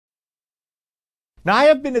Now, I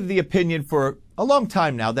have been of the opinion for a long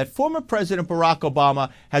time now that former President Barack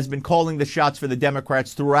Obama has been calling the shots for the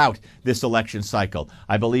Democrats throughout this election cycle.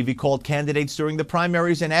 I believe he called candidates during the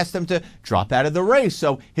primaries and asked them to drop out of the race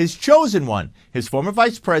so his chosen one, his former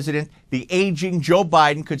vice president, the aging Joe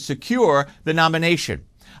Biden, could secure the nomination.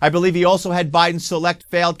 I believe he also had Biden select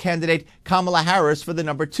failed candidate Kamala Harris for the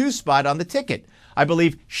number 2 spot on the ticket. I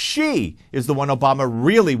believe she is the one Obama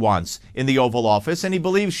really wants in the Oval Office, and he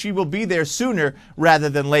believes she will be there sooner rather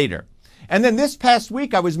than later. And then this past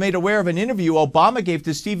week, I was made aware of an interview Obama gave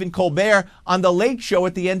to Stephen Colbert on The Late Show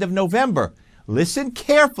at the end of November. Listen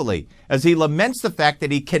carefully as he laments the fact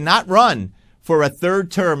that he cannot run for a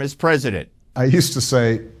third term as president. I used to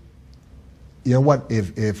say, you know what,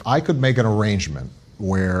 if I could make an arrangement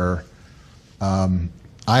where I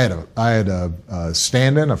had a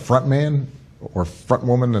stand-in, a front man or front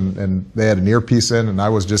woman, and they had an earpiece in, and I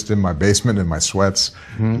was just in my basement in my sweats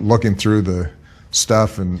looking through the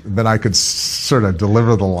stuff, and then I could sort of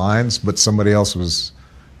deliver the lines, but somebody else was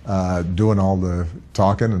doing all the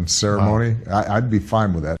talking and ceremony. I'd be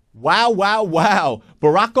fine with that. Wow, wow, wow.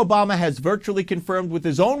 Barack Obama has virtually confirmed with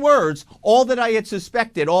his own words all that I had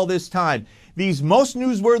suspected all this time. These most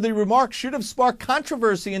newsworthy remarks should have sparked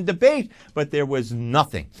controversy and debate, but there was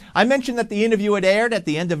nothing. I mentioned that the interview had aired at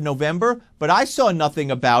the end of November, but I saw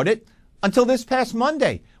nothing about it until this past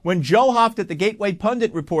Monday, when Joe Hoft at the Gateway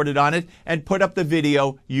Pundit reported on it and put up the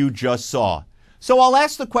video you just saw. So I'll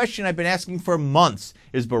ask the question I've been asking for months.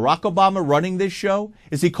 Is Barack Obama running this show?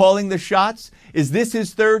 Is he calling the shots? Is this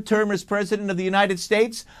his third term as president of the United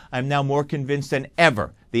States? I'm now more convinced than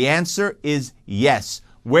ever. The answer is yes.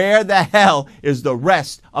 Where the hell is the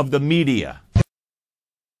rest of the media?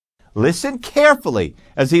 Listen carefully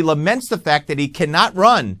as he laments the fact that he cannot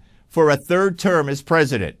run for a third term as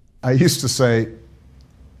president. I used to say,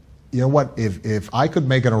 you know what, if I could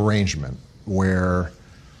make an arrangement where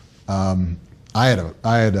I had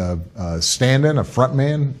a stand-in, a front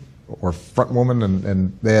man or front woman,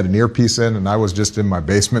 and they had an earpiece in, and I was just in my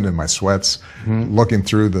basement in my sweats looking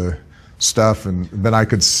through the stuff, and then I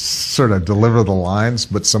could sort of deliver the lines,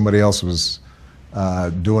 but somebody else was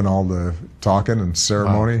doing all the talking and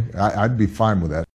ceremony. I'd be fine with that.